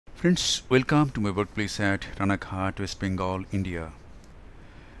Friends, welcome to my workplace at Ranaghat, West Bengal, India.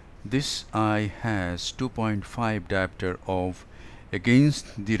 This eye has 2.5 diopter of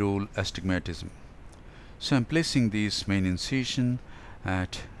against the rule astigmatism. So I'm placing this main incision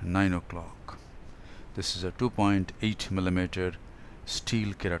at 9 o'clock. This is a 2.8 millimeter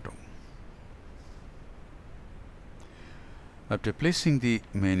steel keratome. After placing the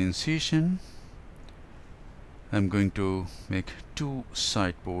main incision, I'm going to make two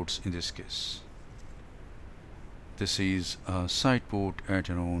side ports in this case. This is a side port at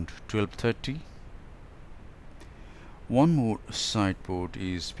around 12:30. One more side port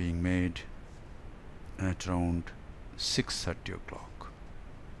is being made at around 6:30 o'clock.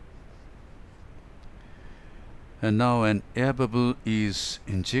 And now an air bubble is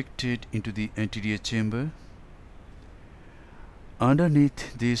injected into the anterior chamber.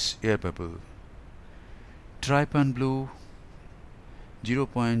 Underneath this air bubble, trypan blue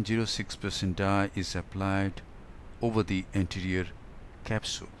 0.06% dye is applied over the anterior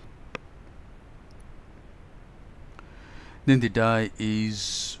capsule. Then the dye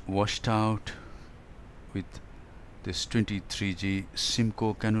is washed out with this 23G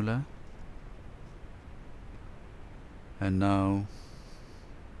Simcoe cannula, and now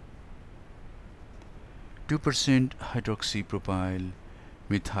 2% hydroxypropyl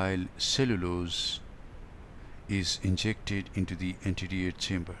methyl cellulose is injected into the anterior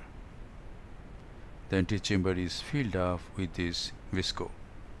chamber. The anterior chamber is filled up with this visco.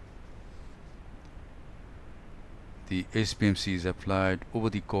 The SPMC is applied over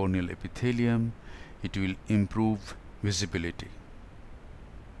the corneal epithelium. It will improve visibility.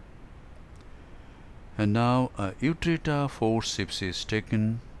 And now a utrata forceps is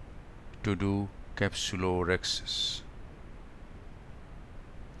taken to do capsulorhexis.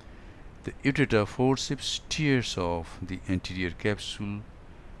 The utrata forceps tears off the anterior capsule,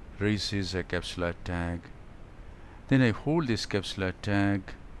 raises a capsular tag. Then I hold this capsular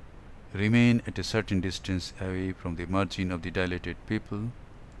tag, remain at a certain distance away from the margin of the dilated pupil,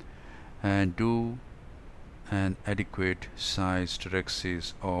 and do an adequate sized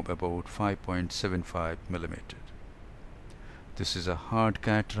rhexis of about 5.75 millimeter. This is a hard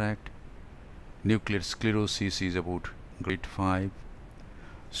cataract. Nuclear sclerosis is about grade 5.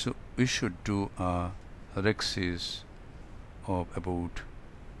 So we should do a rhexis of about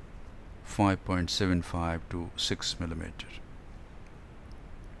 5.75 to 6 millimeter.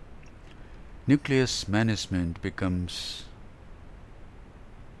 Nucleus management becomes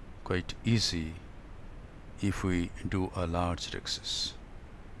quite easy if we do a large rhexis.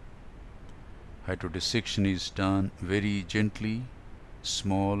 Hydrodissection is done very gently.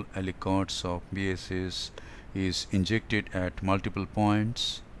 Small aliquots of BSS is injected at multiple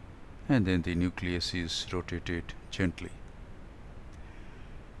points, and then the nucleus is rotated gently.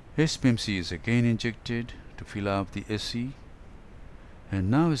 SPMC is again injected to fill up the SE,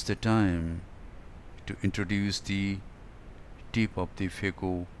 and now is the time to introduce the tip of the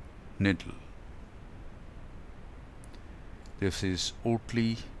phaco needle. This is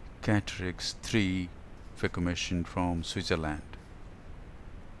Oatley Cataracts 3 phaco from Switzerland.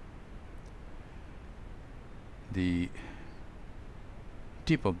 The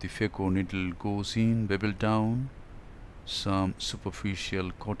tip of the phaco needle goes in, bevel down. Some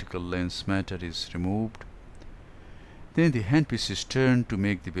superficial cortical lens matter is removed. Then the handpiece is turned to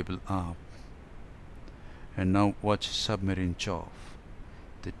make the bevel up. And now watch submarine chof.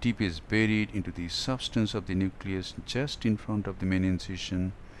 The tip is buried into the substance of the nucleus just in front of the main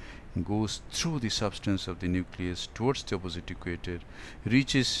incision, goes through the substance of the nucleus towards the opposite equator,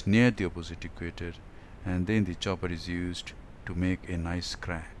 reaches near the opposite equator, and then the chopper is used to make a nice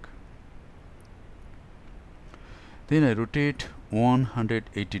crack. Then I rotate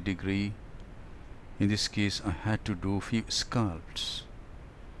 180 degree. In this case I had to do few scalps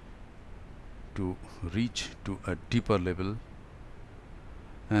to reach to a deeper level,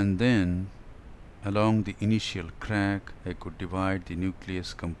 and then along the initial crack I could divide the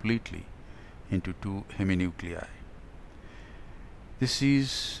nucleus completely into two heminuclei. This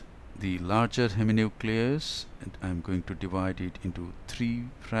is the larger heminucleus, and I am going to divide it into 3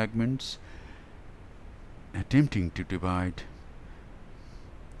 fragments, attempting to divide,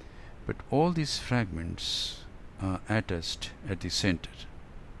 but all these fragments are attached at the center.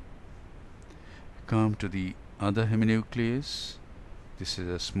 Come to the other heminucleus. This is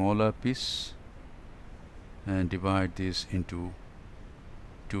a smaller piece, and divide this into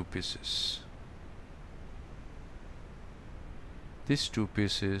 2 pieces. These 2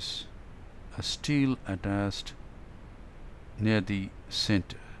 pieces are still attached near the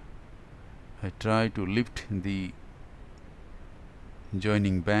center. I try to lift the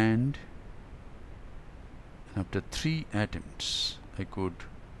joining band, and after 3 attempts I could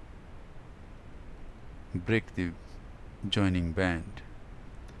break the joining band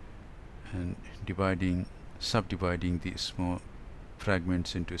and subdividing the small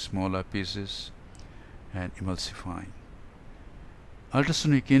fragments into smaller pieces and emulsifying.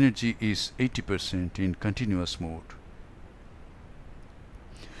 Ultrasonic energy is 80% in continuous mode.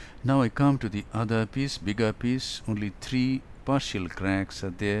 Now I come to the other piece, bigger piece. Only 3 partial cracks are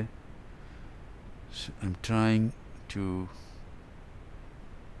there, so I'm trying to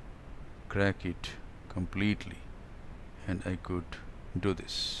crack it completely, and I could do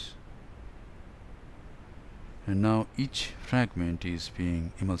this. And now each fragment is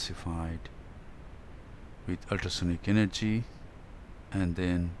being emulsified with ultrasonic energy, and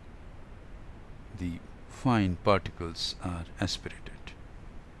then the fine particles are aspirated.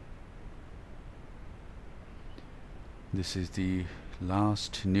 This is the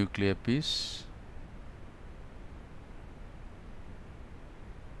last nuclear piece.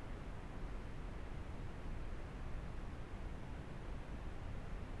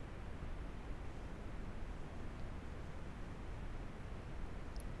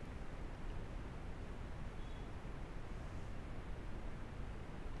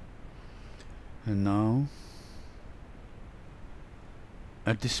 And now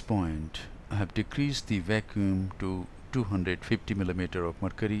at this point I have decreased the vacuum to 250 millimeter of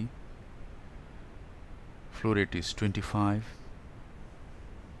mercury. Flow rate is 25.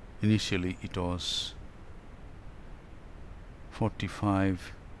 Initially it was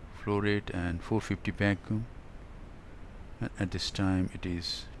 45 flow rate and 450 vacuum, and at this time it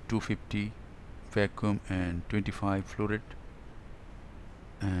is 250 vacuum and 25 flow rate,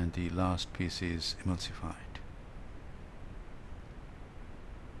 and the last piece is emulsified.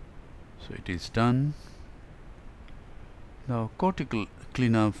 So it is done. Now cortical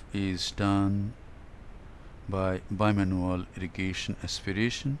cleanup is done by bimanual irrigation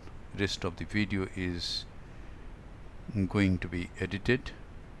aspiration. Rest of the video is going to be edited,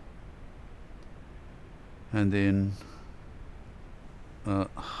 and then a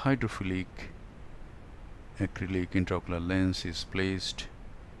hydrophilic acrylic intraocular lens is placed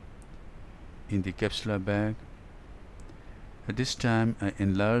in the capsular bag. At this time I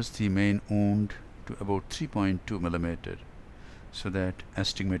enlarge the main wound to about 3.2 millimeter, so that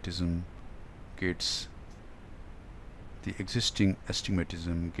astigmatism gets, the existing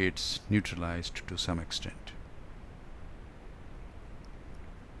astigmatism gets neutralized to some extent.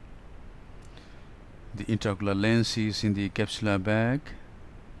 The intraocular lens is in the capsular bag,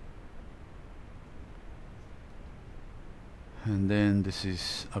 and then this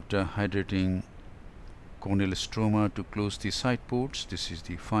is after hydrating corneal stroma to close the side ports. This is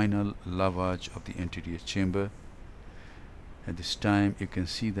the final lavage of the anterior chamber. At this time you can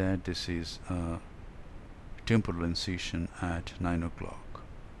see that this is a temporal incision at 9 o'clock.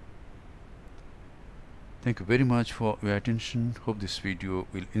 Thank you very much for your attention. Hope this video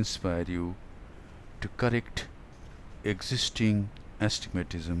will inspire you to correct existing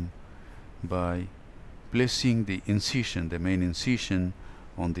astigmatism by placing the incision, the main incision,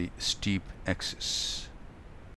 on the steep axis.